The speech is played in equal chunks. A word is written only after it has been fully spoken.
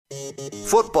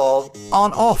Football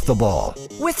on Off the Ball.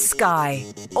 With Sky.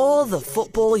 All the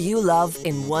football you love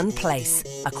in one place.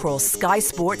 Across Sky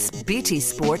Sports, BT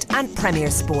Sport and Premier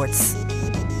Sports.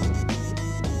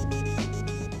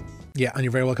 Yeah, and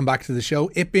you're very welcome back to the show.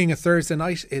 It being a Thursday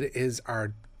night, it is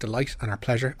our delight and our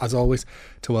pleasure, as always,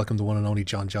 to welcome the one and only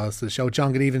John Giles to the show.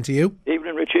 John, good evening to you.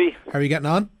 Evening, Richie. How are you getting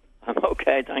on? I'm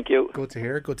okay, thank you. Good to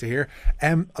hear.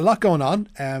 A lot going on.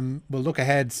 We'll look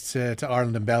ahead to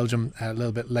Ireland and Belgium a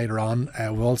little bit later on.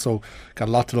 We've also got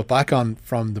a lot to look back on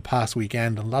from the past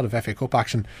weekend, and a lot of FA Cup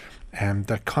action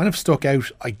that kind of stuck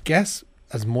out, I guess,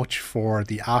 as much for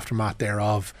the aftermath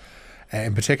thereof,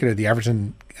 in particular the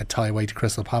Everton tie away to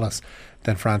Crystal Palace,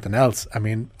 than for anything else. I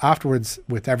mean, afterwards,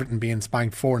 with Everton being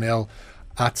spanked 4-0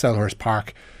 at Selhurst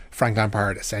Park, Frank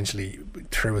Lampard essentially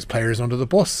threw his players under the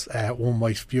bus. One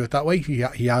might view it that way.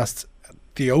 He asked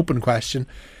the open question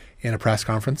in a press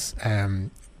conference.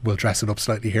 We'll dress it up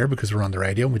slightly here because we're on the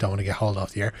radio and we don't want to get hauled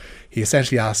off the air. He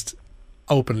essentially asked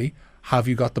openly, have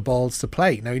you got the balls to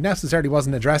play? Now, he necessarily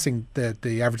wasn't addressing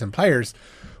the Everton players,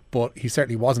 but he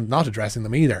certainly wasn't not addressing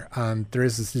them either. And there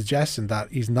is a suggestion that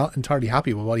he's not entirely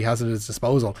happy with what he has at his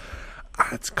disposal.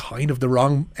 And it's kind of the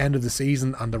wrong end of the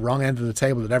season and the wrong end of the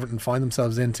table that Everton find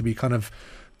themselves in to be kind of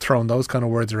throwing those kind of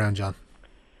words around, John.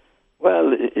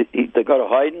 Well, they got a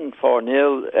hiding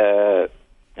 4-0.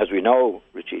 As we know,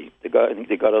 Richie, I think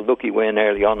they got a lucky win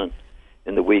early on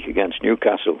in the week against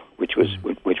Newcastle, which was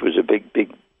a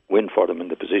big win for them in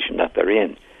the position that they're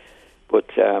in. But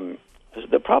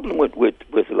the problem with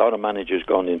a lot of managers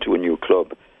going into a new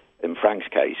club, in Frank's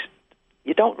case,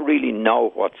 you don't really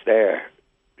know what's there,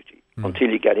 Richie, until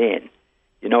you get in.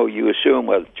 You know, you assume,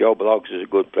 well, Joe Bloggs is a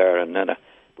good player,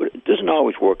 but it doesn't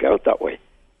always work out that way.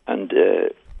 And,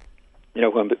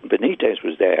 when Benitez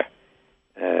was there,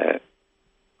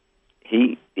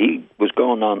 he was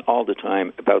going on all the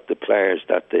time about the players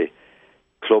that the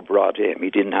club brought in. He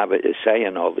didn't have a say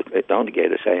in don't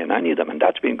get a say in any of them, and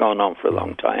that's been going on for a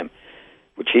long time,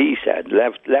 which he said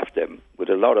left them with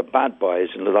a lot of bad boys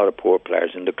and a lot of poor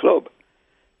players in the club.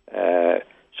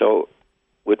 So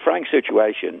with Frank's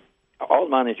situation, all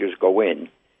managers go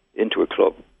into a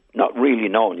club not really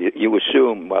knowing. You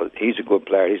assume, well, he's a good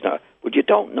player, he's not, but you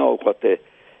don't know what the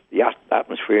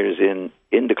atmosphere is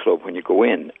in the club when you go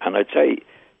in. And I'd say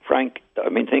Frank,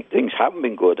 things haven't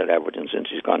been good at Everton since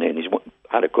he's gone in. He's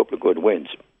had a couple of good wins,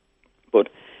 but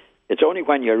it's only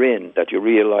when you're in that you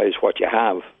realise what you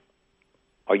have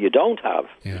or you don't have.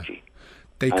 Yeah.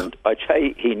 And I'd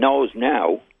say he knows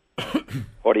now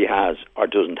what he has or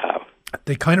doesn't have.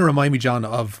 They kind of remind me, John,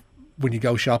 of when you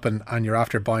go shopping and you're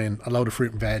after buying a load of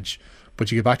fruit and veg,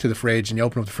 but you get back to the fridge and you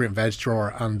open up the fruit and veg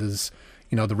drawer and there's,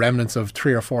 the remnants of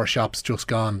 3 or 4 shops just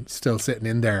gone, still sitting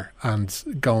in there and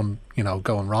going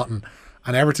rotten.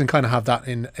 And Everton kind of have that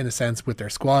in a sense with their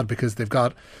squad, because they've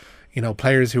got,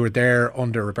 players who were there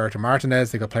under Roberto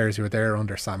Martinez, they've got players who were there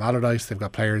under Sam Allardyce, they've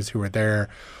got players who were there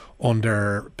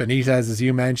under Benitez, as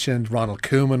you mentioned. Ronald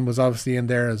Koeman was obviously in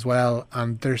there as well.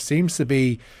 And there seems to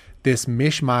be this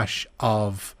mishmash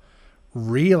of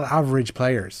real average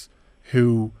players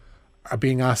who are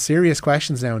being asked serious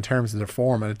questions now in terms of their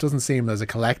form, and it doesn't seem as a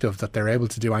collective that they're able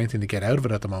to do anything to get out of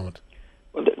it at the moment.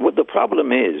 Well, the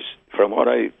problem is, from what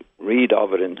I read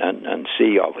of it and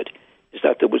see of it, is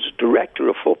that there was a director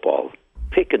of football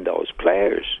picking those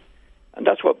players. And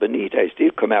that's what Benitez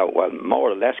did come out, well, more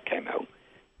or less came out,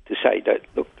 to say that,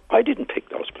 look, I didn't pick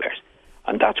those players.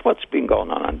 And that's what's been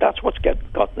going on, and that's what's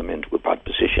got them into a bad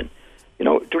position.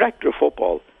 Director of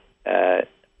football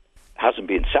hasn't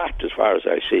been sacked as far as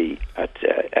I see at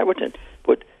Everton.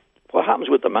 But what happens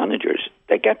with the managers,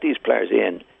 they get these players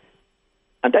in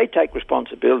and they take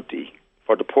responsibility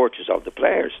for the purchase of the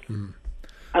players.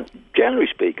 And generally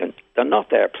speaking, they're not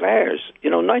their players.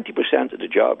 90% of the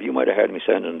job, you might have heard me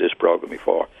saying on this programme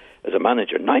before, as a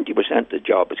manager, 90% of the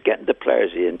job is getting the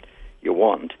players in you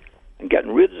want and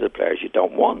getting rid of the players you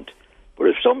don't want. But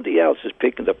if somebody else is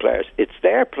picking the players, it's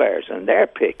their players and their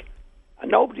pick. And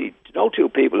no two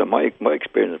people in my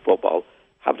experience in football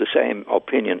have the same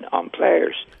opinion on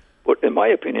players. But in my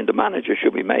opinion, the manager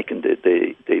should be making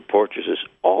the purchases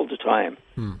all the time,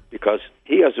 because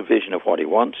he has a vision of what he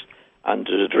wants, and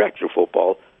the director of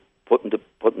football putting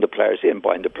the players in,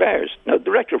 buying the players. Now, the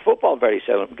director of football very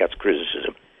seldom gets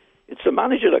criticism. It's the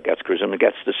manager that gets criticism and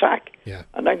gets the sack. Yeah.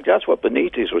 And I think that's what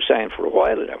Benitez was saying for a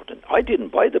while at Everton. I didn't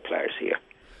buy the players here.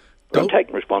 I'm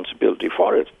taking responsibility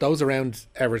for it. Those around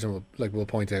Everton, we'll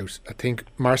point out, I think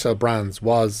Marcel Brands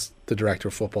was the director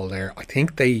of football there. I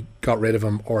think they got rid of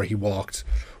him or he walked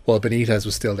while Benitez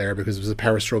was still there, because it was a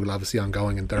power struggle obviously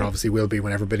ongoing, and there obviously will be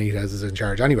whenever Benitez is in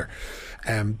charge anywhere.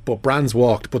 But Brands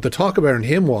walked. But the talk about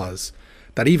him was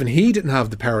that even he didn't have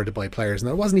the power to buy players,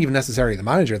 and it wasn't even necessarily the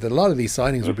manager, that a lot of these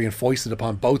signings were being foisted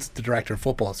upon both the director of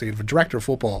football. So you have a director of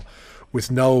football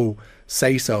with no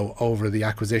say-so over the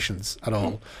acquisitions at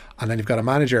all, and then you've got a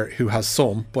manager who has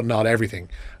some, but not everything,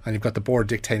 and you've got the board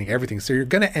dictating everything. So you're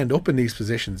going to end up in these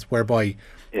positions whereby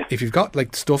if you've got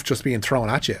like stuff just being thrown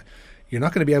at you, you're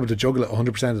not going to be able to juggle it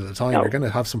 100% of the time. You're going to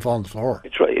have some fall on the floor.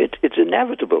 It's right. It's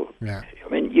inevitable. Yeah. I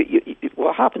mean,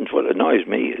 what happens, what annoys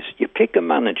me is you pick a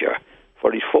manager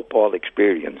for his football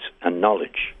experience and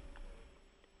knowledge,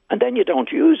 and then you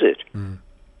don't use it.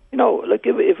 You know, like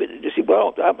if you see, well,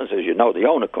 what happens is, you know, the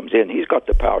owner comes in, he's got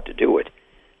the power to do it,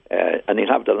 and he'll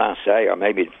have the last say, or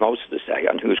maybe most of the say,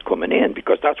 on who's coming in,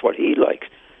 because that's what he likes.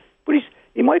 But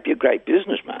he might be a great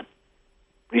businessman,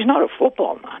 but he's not a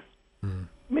football man.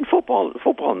 I mean,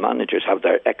 football managers have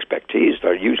their expertise.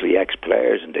 They're usually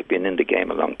ex-players, and they've been in the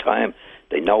game a long time.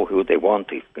 They know who they want.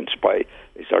 They can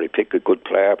pick a good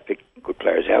player, pick good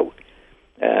players out.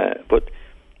 But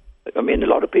I mean, a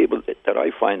lot of people that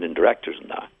I find in directors and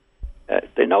that,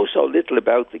 they know so little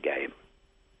about the game.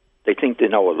 They think they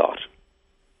know a lot.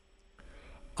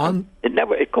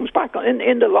 It comes back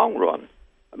in the long run.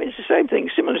 I mean, it's the same thing.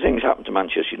 Similar things happen to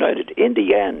Manchester United. In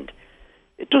the end,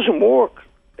 it doesn't work,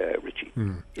 Richie.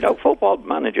 You know, football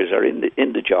managers are in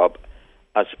the job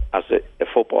as a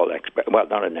football expert. Well,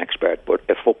 not an expert, but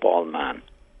a football man.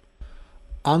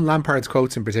 On Lampard's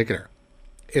quotes in particular,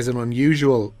 is it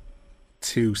unusual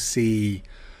to see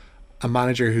a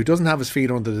manager who doesn't have his feet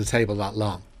under the table that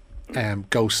long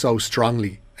go so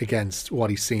strongly against what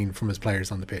he's seen from his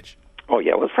players on the pitch? Oh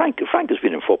yeah, well Frank has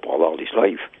been in football all his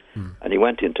life, and he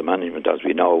went into management, as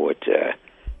we know,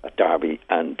 at Derby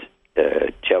and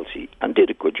Chelsea, and did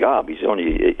a good job. He's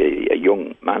only a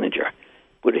young manager,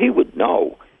 but he would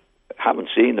know, having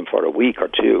seen them for a week or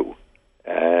two,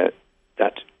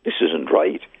 that this isn't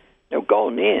right. Now,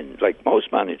 going in, like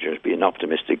most managers, being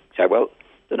optimistic, say, well,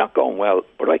 they're not going well,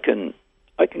 but I can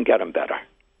get them better.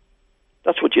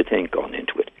 That's what you think going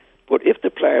into it. But if the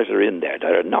players are in there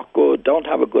that are not good, don't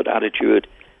have a good attitude,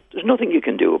 there's nothing you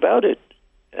can do about it,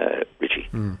 Richie.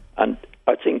 And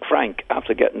I think Frank,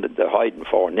 after getting the hiding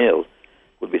 4-0,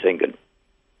 would be thinking,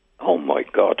 oh my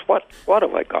God, what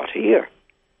have I got here?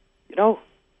 You know,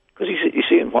 because he's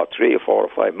seeing, 3 or 4 or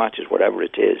 5 matches, whatever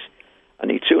it is, and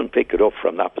he'd soon pick it up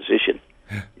from that position.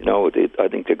 You know, I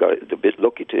think they got a bit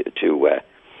lucky to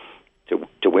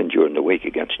win during the week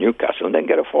against Newcastle, and then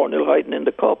get a 4-0 hiding in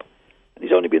the cup. And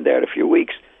he's only been there a few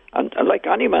weeks. And like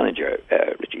any manager,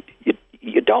 Richie,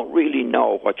 you don't really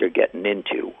know what you're getting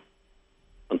into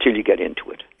until you get into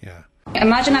it. Yeah.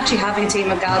 Imagine actually having a team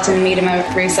of Gallatin,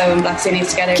 Miedema, Russo and Blackstone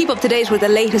together. Keep up to date with the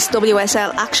latest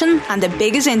WSL action and the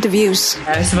biggest interviews.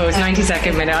 I suppose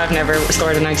 92nd minute. I've never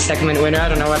scored a 92nd minute winner. I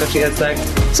don't know what it feels like.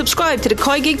 Subscribe to the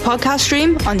Koi Gig podcast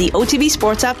stream on the OTB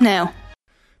Sports app now.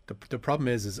 The problem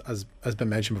is as been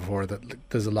mentioned before, that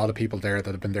there's a lot of people there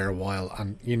that have been there a while,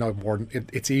 and you know,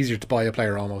 it's easier to buy a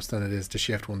player almost than it is to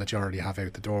shift one that you already have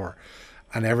out the door.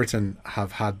 And Everton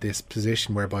have had this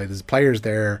position whereby there's players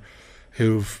there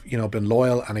who've, you know, been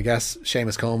loyal, and I guess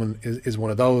Seamus Coleman is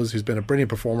one of those who's been a brilliant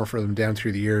performer for them down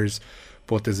through the years,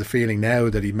 but there's a feeling now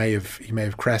that he may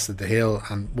have crested the hill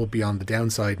and will be on the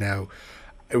downside now.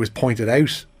 It was pointed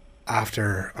out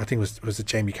after, I think was it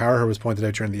Jamie Carragher was pointed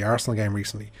out during the Arsenal game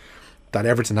recently, that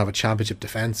Everton have a championship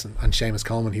defence, and Seamus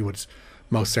Coleman, he would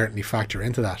most certainly factor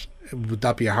into that. Would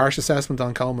that be a harsh assessment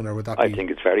on Coleman, or would that be... I think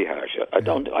it's very harsh. I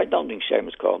don't think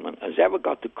Seamus Coleman has ever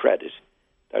got the credit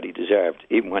that he deserved,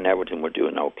 even when Everton were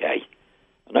doing okay.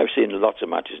 And I've seen lots of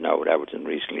matches now with Everton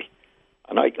recently,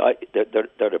 and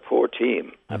they're a poor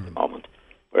team at the moment,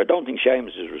 but I don't think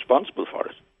Seamus is responsible for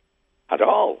it at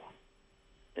all.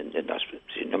 And that's,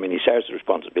 I mean, he shares the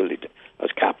responsibility as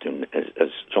captain as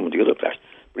some of the other players,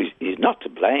 but he's not to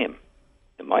blame,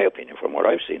 in my opinion, from what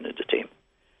I've seen of the team.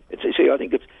 I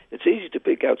think it's easy to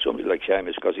pick out somebody like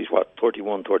Seamus because he's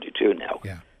 31, 32 now.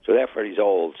 Yeah. So therefore he's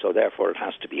old. So therefore it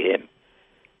has to be him.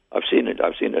 I've seen it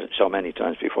so many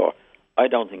times before. I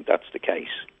don't think that's the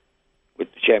case with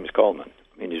Seamus Coleman.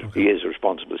 I mean, he is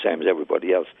responsible, the same as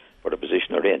everybody else, for the position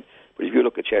they're in. But if you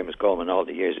look at Seamus Coleman all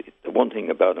the years, the one thing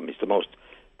about him, he's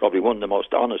probably one of the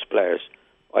most honest players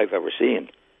I've ever seen.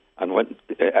 And when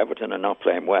Everton are not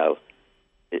playing well,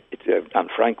 and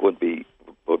Frank would be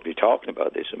talking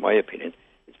about this, in my opinion,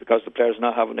 it's because the players are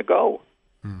not having a go.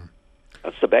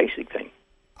 That's the basic thing.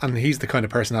 And he's the kind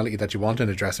of personality that you want in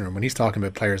a dressing room. When he's talking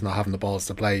about players not having the balls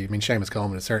to play, I mean, Seamus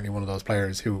Coleman is certainly one of those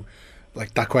players who,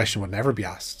 like, that question would never be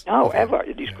asked. No, ever.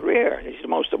 In his career. He's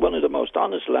one of the most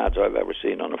honest lads I've ever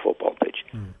seen on a football pitch,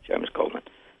 Seamus Coleman.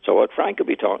 So what Frank could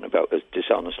be talking about is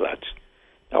dishonest lads.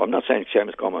 Now, I'm not saying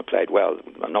Seamus Coleman played well.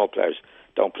 No players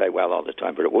don't play well all the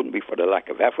time, but it wouldn't be for the lack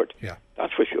of effort. Yeah.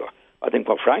 That's for sure. I think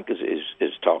what Frank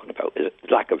is talking about is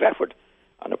lack of effort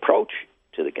and approach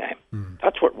to the game.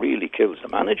 That's what really kills the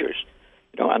managers.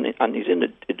 And he's in a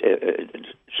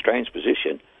strange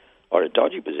position, or a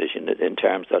dodgy position, in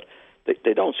terms that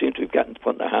they don't seem to be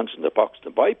putting their hands in the pockets to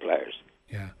buy players.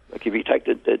 Yeah. Like if you take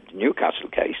the Newcastle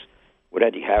case with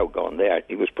Eddie Howe going there,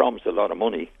 he was promised a lot of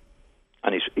money,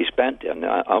 and he spent it, and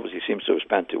obviously seems to have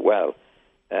spent it well.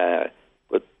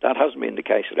 But that hasn't been the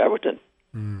case at Everton.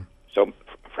 So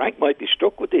Frank might be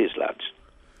stuck with these lads,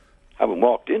 having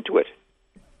walked into it.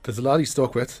 There's a lot he's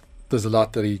stuck with. There's a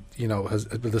lot that he, has.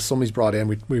 There's some he's brought in.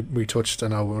 We touched, I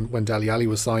know, when Dele Alli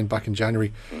was signed back in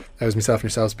January. That was myself and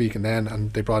yourself speaking then,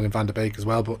 and they brought in Van de Beek as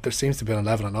well. But there seems to have been a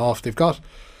leveling off. They've got,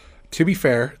 to be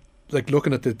fair, like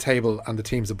looking at the table and the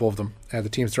teams above them, the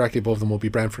teams directly above them will be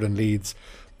Brentford and Leeds,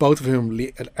 both of whom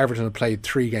Everton have played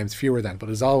 3 games fewer than. But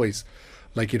as always,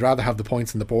 like, you'd rather have the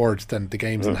points on the board than the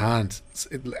games in hand,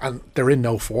 and they're in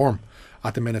no form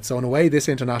at the minute. So in a way, this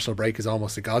international break is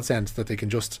almost a godsend, that they can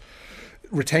just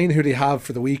retain who they have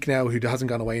for the week now, who hasn't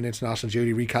gone away in international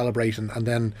duty, recalibrate, and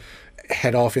then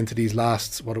head off into these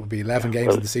last, what it would be, 11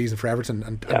 games of the season for Everton,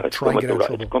 and try and get out of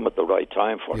trouble. It's come at the right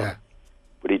time for them.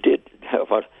 But he did,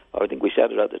 I think we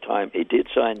said it at the time, he did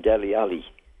sign Dele Alli,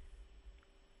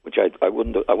 which I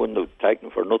wouldn't have taken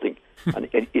for nothing. And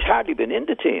he's hardly been in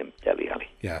the team, Dele Alli.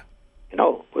 Yeah.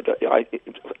 But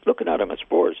looking at him at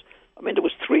Spurs, I mean, there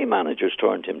was 3 managers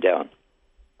turned him down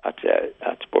at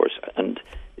Spurs, and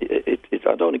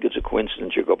I don't think it's a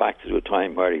coincidence. You go back to a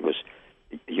time where he was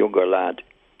a younger lad,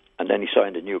 and then he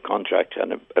signed a new contract,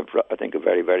 and I think a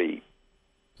very, very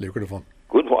lucrative one,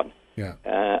 good one. Yeah.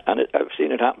 And I've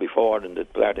seen it happen before, and the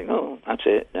player think, oh, that's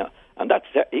it now. And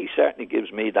he certainly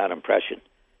gives me that impression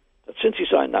that since he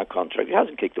signed that contract, he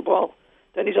hasn't kicked the ball.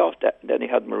 Then he's off. Then he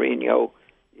had Mourinho.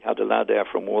 He had a lad there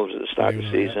from Wolves at the start of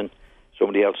the season.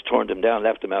 Somebody else turned him down,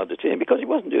 left him out of the team because he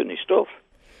wasn't doing his stuff.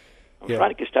 And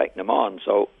Frank is taking him on,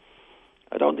 so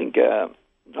I don't think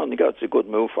that's a good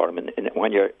move for him. And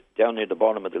when you're down near the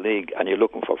bottom of the league and you're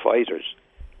looking for fighters,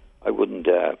 I wouldn't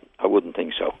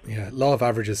think so. Yeah, law of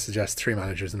averages suggests 3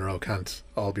 managers in a row can't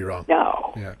all be wrong.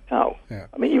 No. Yeah.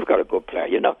 I mean, you've got a good player.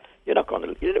 You're not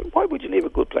going to. Why would you leave a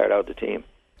good player out of the team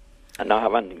and not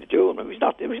have anything to do with him?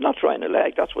 If he's not trying a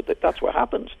leg, that's what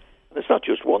happens. And it's not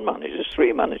just one manager. There's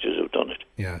 3 managers who've done it.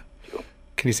 Yeah. So.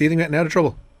 Can you see them getting out of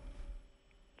trouble?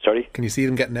 Sorry? Can you see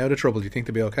them getting out of trouble? Do you think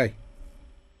they'll be okay?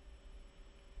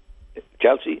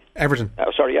 Chelsea? Everton.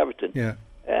 Everton. Yeah.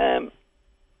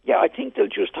 I think they'll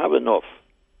just have enough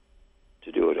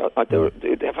to do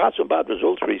it. They've had some bad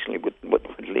results recently with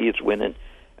Leeds winning,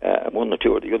 1 or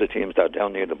 2 of the other teams that are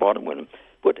down near the bottom winning.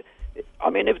 But, I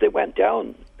mean, if they went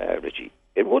down, Richie,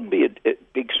 it wouldn't be a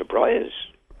big surprise.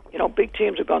 Big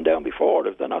teams have gone down before.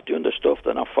 If they're not doing their stuff,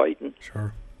 they're not fighting.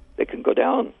 Sure. They can go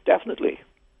down, definitely.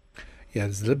 Yeah,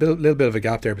 there's a little bit of a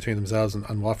gap there between themselves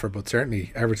and Watford, but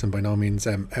certainly Everton by no means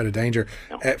out of danger.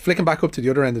 No. Flicking back up to the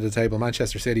other end of the table,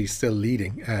 Manchester City still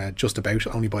leading, just about,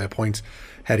 only by a point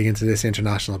heading into this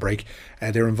international break.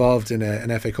 They were involved in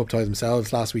an FA Cup tie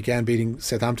themselves last weekend, beating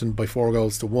Southampton by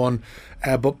 4-1.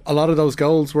 But a lot of those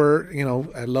goals were,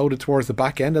 loaded towards the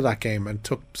back end of that game, and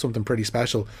took something pretty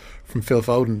special from Phil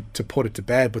Foden to put it to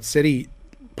bed. But City,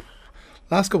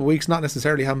 last couple of weeks, not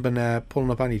necessarily haven't been pulling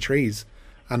up any trees.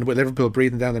 And with Liverpool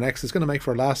breathing down the necks, it's going to make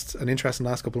for an interesting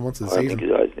last couple of months of the season.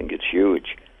 I think it's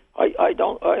huge. I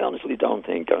honestly don't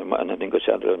think, and I think I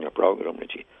said it on your programme,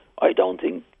 Richie, I don't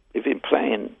think if in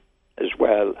playing as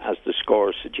well as the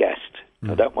scores suggest,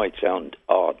 now that might sound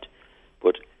odd,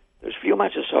 but there's a few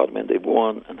matches I saw them and they've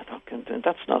won, and I thought,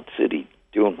 that's not City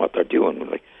doing what they're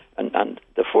doing. And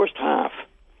the first half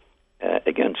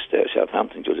against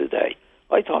Southampton the other day,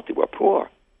 I thought they were poor.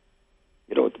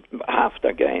 Half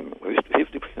their game,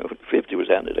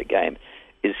 50% of the game,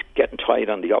 is getting tight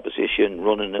on the opposition,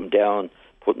 running them down,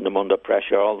 putting them under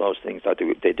pressure, all those things that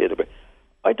they did.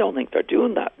 I don't think they're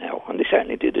doing that now, and they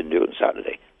certainly didn't do it on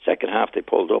Saturday. Second half, they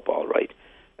pulled up all right.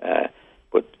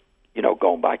 But,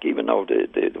 going back, even though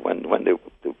when a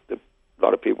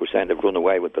lot of people were saying they've run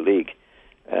away with the league,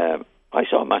 I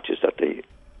saw matches that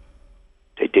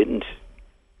they didn't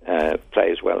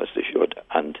play as well as they should.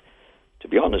 And to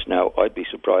be honest now, I'd be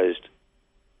surprised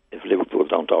if Liverpool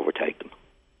don't overtake them.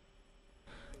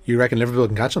 You reckon Liverpool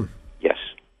can catch them? Yes.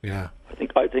 Yeah. I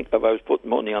think if I was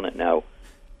putting money on it now,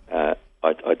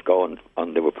 I'd go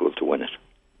on Liverpool to win it.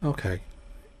 Okay.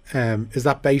 Is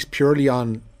that based purely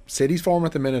on City's form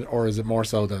at the minute, or is it more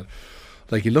so that,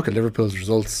 like, you look at Liverpool's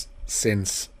results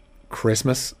since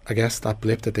Christmas, I guess, that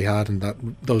blip that they had,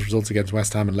 and those results against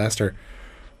West Ham and Leicester,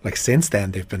 like since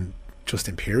then they've been just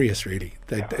imperious, really.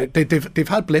 They've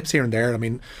had blips here and there. I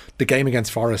mean, the game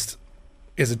against Forest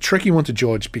is a tricky one to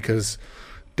judge because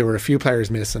there were a few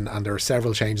players missing and there were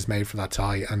several changes made for that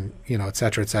tie, and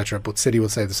etc., etc. But City will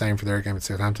say the same for their game at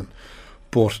Southampton.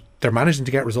 But they're managing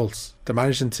to get results. They're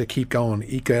managing to keep going,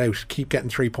 eke it out, keep getting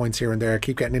 3 points here and there,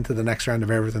 keep getting into the next round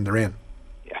of everything they're in.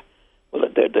 Yeah, well,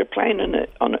 they're playing on it.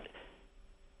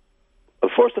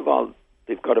 Well, first of all,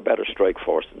 they've got a better strike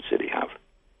force than City have.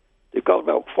 They've got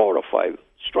about 4 or 5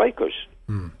 strikers,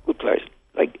 good players.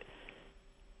 Like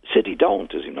City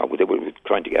don't, as you know. They were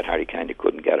trying to get Harry Kane, they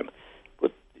couldn't get him.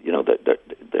 But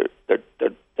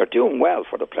they're doing well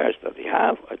for the players that they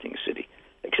have. I think City,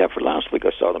 except for last week,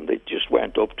 I saw them. They just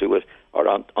weren't up to it or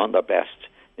on their best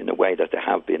in the way that they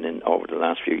have been in over the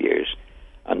last few years.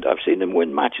 And I've seen them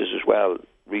win matches as well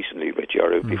recently, Richie,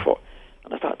 or before.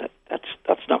 And I thought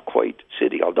that's not quite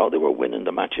City. Although they were winning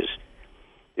the matches,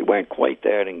 they weren't quite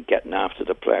there in getting after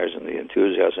the players and the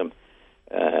enthusiasm.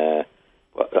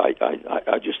 But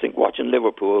I just think watching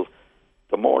Liverpool,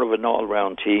 they're more of an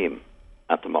all-round team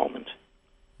at the moment,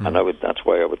 and that's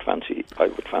why I would fancy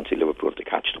Liverpool to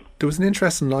catch them. There was an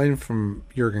interesting line from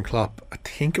Jurgen Klopp. I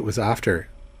think it was after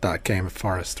that game at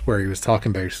Forest, where he was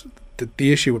talking about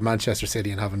the issue with Manchester City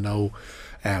and having no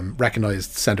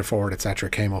recognised centre forward, etc.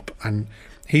 came up, and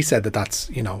he said that's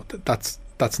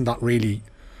not really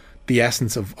the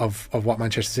essence of what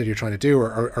Manchester City are trying to do,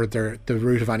 or the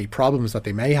root of any problems that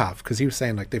they may have, because he was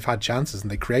saying like they've had chances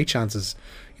and they create chances,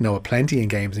 plenty in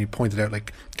games, and he pointed out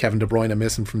like Kevin De Bruyne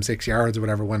missing from 6 yards or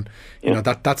whatever, when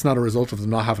that's not a result of them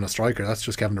not having a striker. That's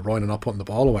just Kevin De Bruyne not putting the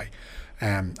ball away.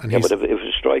 But if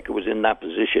a striker was in that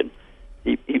position,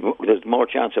 there's more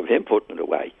chance of him putting it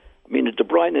away. I mean, De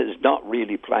Bruyne is not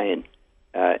really playing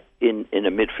in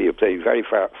a midfield play, very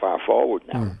far forward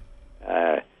now.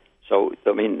 So,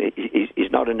 I mean,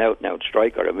 he's not an out-and-out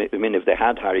striker. I mean, if they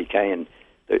had Harry Kane,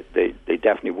 they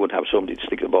definitely would have somebody to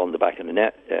stick the ball in the back of the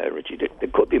net, Richie. They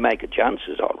could be making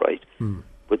chances, all right,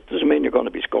 but it doesn't mean you're going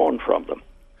to be scoring from them.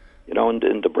 And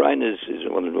De Bruyne is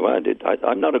one of the...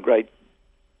 I'm not a great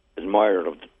admirer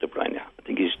of De Bruyne. I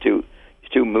think he's too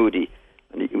moody,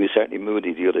 and he was certainly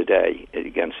moody the other day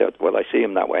against South. Well, I see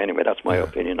him that way anyway. That's my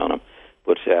opinion on him.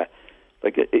 But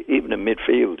even in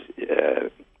midfield...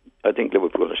 I think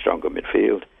Liverpool are stronger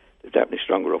midfield. They're definitely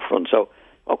stronger up front. So,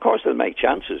 of course, they'll make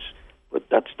chances. But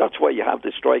that's why you have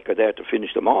the striker there to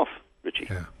finish them off, Richie.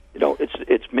 Yeah.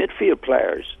 It's midfield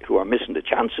players who are missing the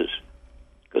chances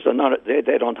because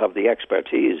they don't have the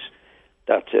expertise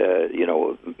that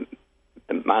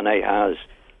Mane has,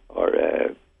 or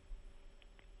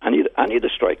any of the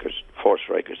strikers, 4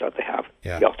 strikers that they have.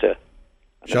 Yeah. Jota,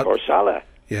 and of course Salah.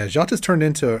 Yeah, Jota's turned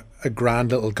into a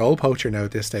grand little goal poacher now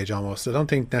at this stage almost. I don't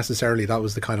think necessarily that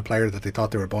was the kind of player that they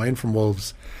thought they were buying from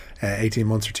Wolves 18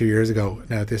 months or 2 years ago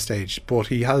now at this stage. But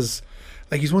he has,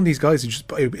 he's one of these guys who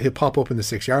he'll pop up in the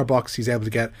 6-yard box. He's able to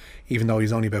get, even though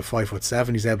he's only about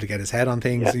 5'7", he's able to get his head on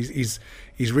things. Yeah.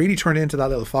 He's really turned into that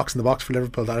little fox in the box for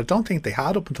Liverpool that I don't think they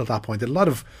had up until that point. They had a lot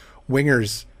of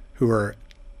wingers who were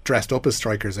dressed up as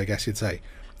strikers, I guess you'd say.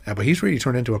 But he's really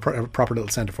turned into a proper little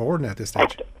centre forward now at this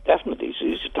stage. Definitely.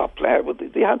 He's a top player, but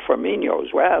they had Firmino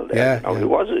as well.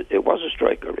 It was a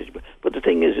striker. But the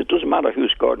thing is, it doesn't matter who's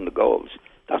scoring the goals.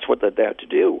 That's what they're there to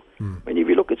do. I mean, if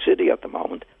you look at City at the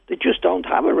moment, they just don't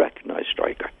have a recognised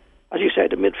striker. As you say,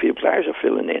 the midfield players are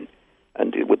filling in,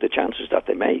 and with the chances that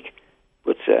they make.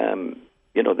 But they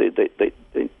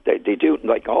do,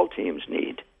 like all teams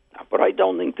need. But I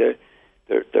don't think they're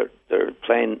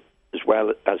playing as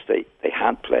well as they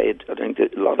had played. I think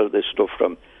that a lot of this stuff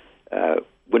from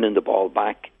winning the ball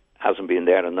back hasn't been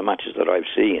there in the matches that I've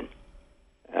seen.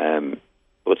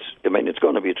 But I mean, it's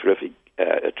going to be a terrific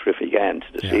end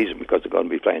to the season because they're going to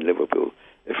be playing Liverpool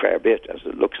a fair bit as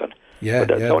it looks at. But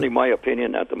that's only my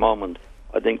opinion at the moment.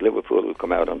 I think Liverpool will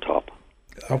come out on top.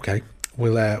 Okay.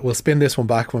 We'll spin this one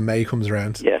back when May comes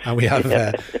around. Yes. And we have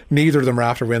neither of them are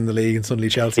after winning the league, and suddenly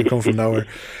Chelsea come from nowhere.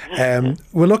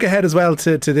 We'll look ahead as well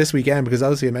to this weekend, because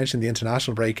obviously I mentioned the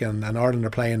international break, and Ireland are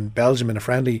playing Belgium in a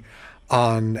friendly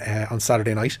on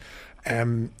Saturday night.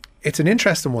 It's an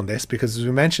interesting one, this, because as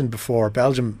we mentioned before,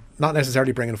 Belgium not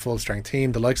necessarily bringing a full strength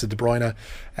team. The likes of De Bruyne,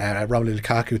 Romelu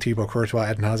Lukaku, Thibaut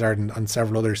Courtois, Eden Hazard and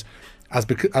several others, as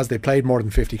they played more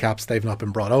than 50 caps, they've not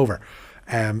been brought over.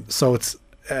 So it's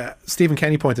Stephen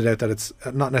Kenny pointed out that it's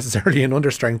not necessarily an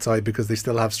understrength side, because they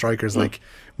still have strikers like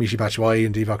Michy Batshuayi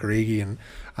and Divock Origi and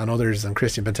others, and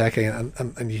Christian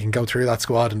Benteke, and you can go through that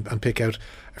squad and pick out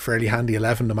a fairly handy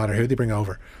 11 no matter who they bring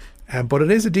over. But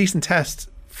it is a decent test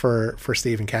for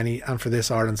Stephen Kenny and for this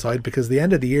Ireland side, because the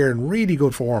end of the year in really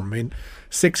good form. I mean,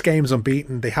 6 games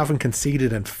unbeaten, they haven't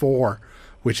conceded in 4,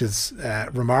 which is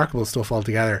remarkable stuff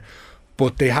altogether.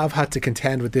 But they have had to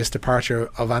contend with this departure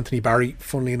of Anthony Barry,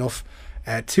 funnily enough,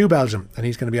 to Belgium, and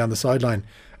he's going to be on the sideline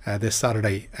this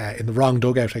Saturday in the wrong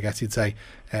dugout, I guess you'd say,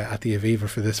 at the Aviva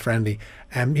for this friendly.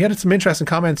 He had some interesting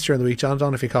comments during the week, John. I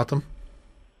don't know if you caught them.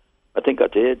 I think I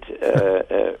did,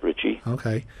 Richie.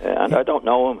 Okay. And I don't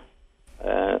know him,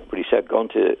 but he said going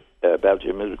to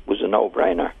Belgium was a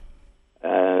no-brainer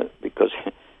because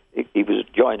he was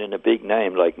joining a big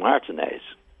name like Martinez.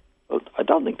 Well, I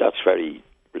don't think that's very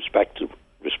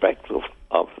respectful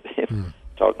of him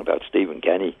talking about Stephen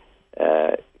Kenny,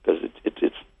 because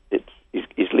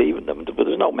he's leaving them, but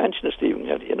there's no mention of Stephen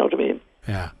Kenny. You know what I mean?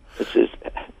 Yeah. It's just,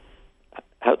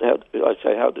 how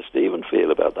does Stephen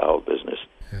feel about the whole business?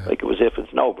 Yeah. Like it was if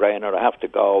it's no brainer. I have to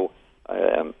go.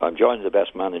 I'm joining the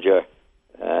best manager,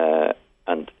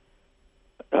 and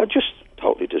just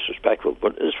totally disrespectful.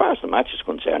 But as far as the match is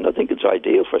concerned, I think it's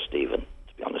ideal for Stephen,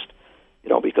 to be honest.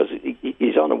 Because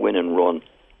he's on a winning run.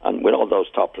 And with all those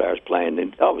top players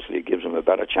playing, obviously it gives him a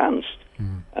better chance.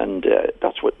 And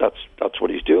that's what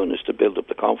he's doing, is to build up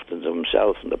the confidence of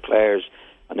himself and the players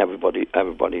and everybody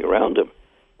around him.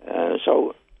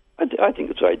 So I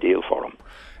think it's ideal for him.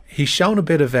 He's shown a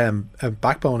bit of a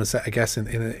backbone, I guess,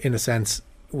 in a sense,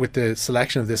 with the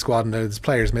selection of this squad. And there's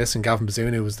players missing. Gavin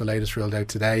Bazunu was the latest ruled out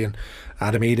today, and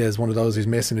Adam Ida is one of those who's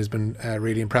missing, who's been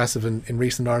really impressive in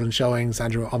recent Ireland showings.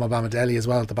 Andrew Omabamidele as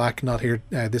well at the back, not here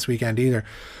this weekend either.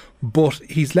 But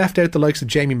he's left out the likes of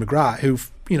Jamie McGrath, who,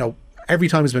 every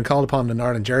time he's been called upon in an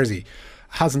Ireland jersey,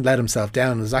 hasn't let himself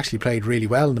down and has actually played really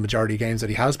well in the majority of games that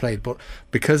he has played. But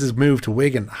because his move to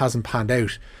Wigan hasn't panned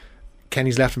out,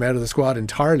 Kenny's left him out of the squad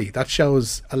entirely. That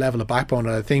shows a level of backbone,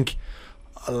 and I think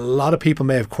a lot of people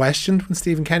may have questioned when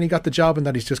Stephen Kenny got the job, and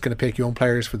that he's just going to pick young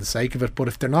players for the sake of it. But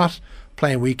if they're not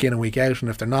playing week in and week out, and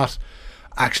if they're not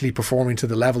actually performing to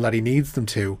the level that he needs them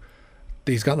to,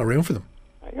 he's got no room for them.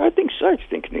 I think so. I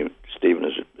think Stephen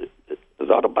has a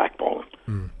lot of backbone.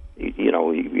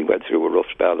 He went through a rough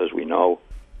spell, as we know,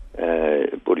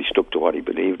 but he stuck to what he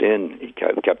believed in. He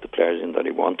kept the players in that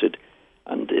he wanted,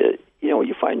 and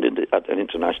you find at an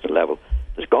international level,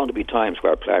 there's going to be times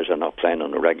where players are not playing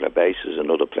on a regular basis and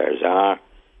other players are.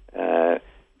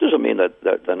 Doesn't mean that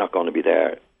they're not going to be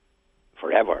there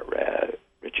forever,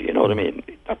 Richie. You know what I mean?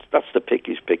 That's the pick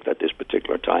he's picked at this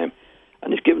particular time,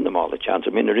 and he's given them all a chance. I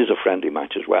mean, there is a friendly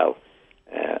match as well,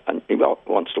 and he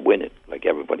wants to win it, like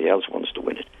everybody else wants to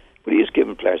win it. But he is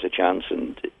giving players a chance,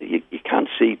 and you can't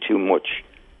see too much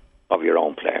of your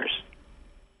own players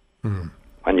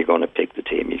when you're going to pick the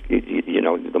team.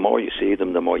 The more you see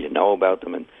them, the more you know about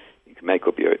them, and you can make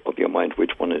up your mind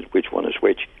which one is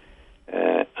which.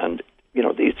 And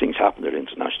these things happen at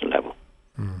international level.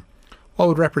 What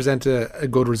would represent a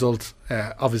good result?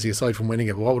 Obviously, aside from winning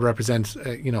it, what would represent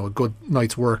a good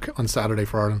night's work on Saturday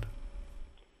for Ireland?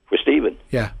 For Stephen?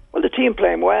 Yeah. Well, the team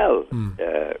playing well,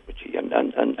 Richie,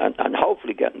 and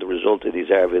hopefully getting the result they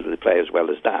deserve if they play as well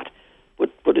as that. But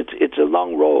it's a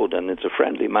long road, and it's a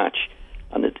friendly match,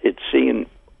 and it's seen,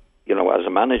 as a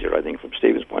manager, I think from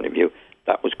Stephen's point of view,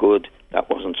 that was good, that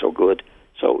wasn't so good.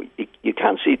 So you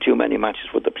can't see too many matches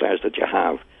with the players that you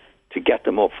have to get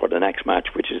them up for the next match,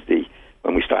 which is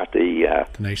when we start the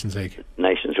Nations League.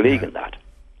 And that.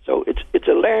 So it's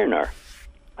a learner,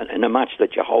 and in a match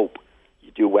that you hope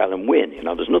you do well and win.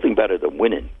 There's nothing better than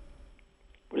winning.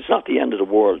 But it's not the end of the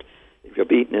world if you're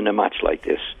beaten in a match like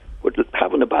this. But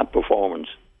having a bad performance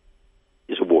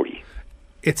is a worry.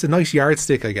 It's a nice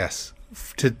yardstick, I guess.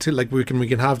 To like we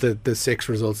can have the 6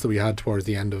 results that we had towards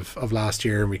the end of last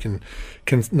year, and we can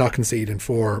not concede in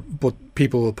 4, but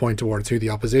people will point towards who the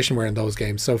opposition were in those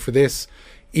games. So for this,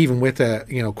 even with a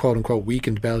quote unquote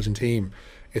weakened Belgian team,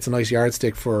 it's a nice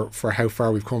yardstick for how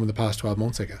far we've come in the past 12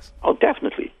 months, I guess. Oh,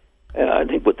 definitely. I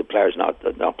think with the players not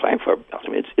playing for,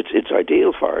 it's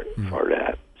ideal for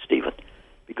Stephen,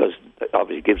 because it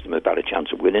obviously gives them a better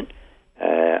chance of winning,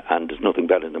 and there's nothing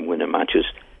better than winning matches.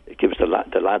 It gives the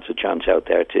lads a chance out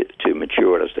there to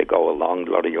mature as they go along.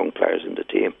 A lot of young players in the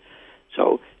team,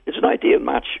 so it's an ideal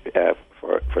match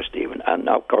for Stephen. And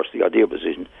now, of course, the ideal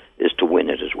position is to win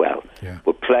it as well. Yeah.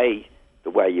 But play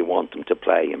the way you want them to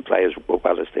play, and play as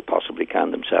well as they possibly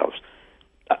can themselves.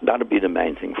 That'll be the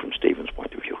main thing from Stephen's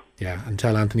point of view. Yeah, and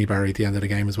tell Anthony Barry at the end of the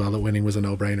game as well that winning was a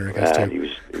no-brainer, I guess, too. He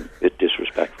was a bit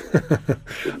disrespectful.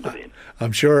 Shouldn't have been.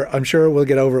 I'm sure we'll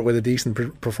get over it with a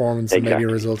decent performance and maybe a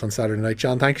Exactly. result on Saturday night.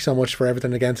 John, thank you so much for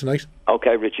everything again tonight.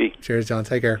 Okay, Richie. Cheers, John.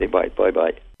 Take care. Say bye.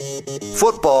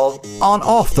 Football on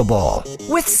Off the Ball.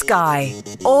 With Sky,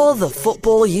 all the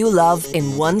football you love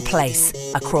in one place.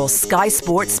 Across Sky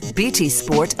Sports, BT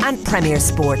Sport and Premier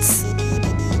Sports.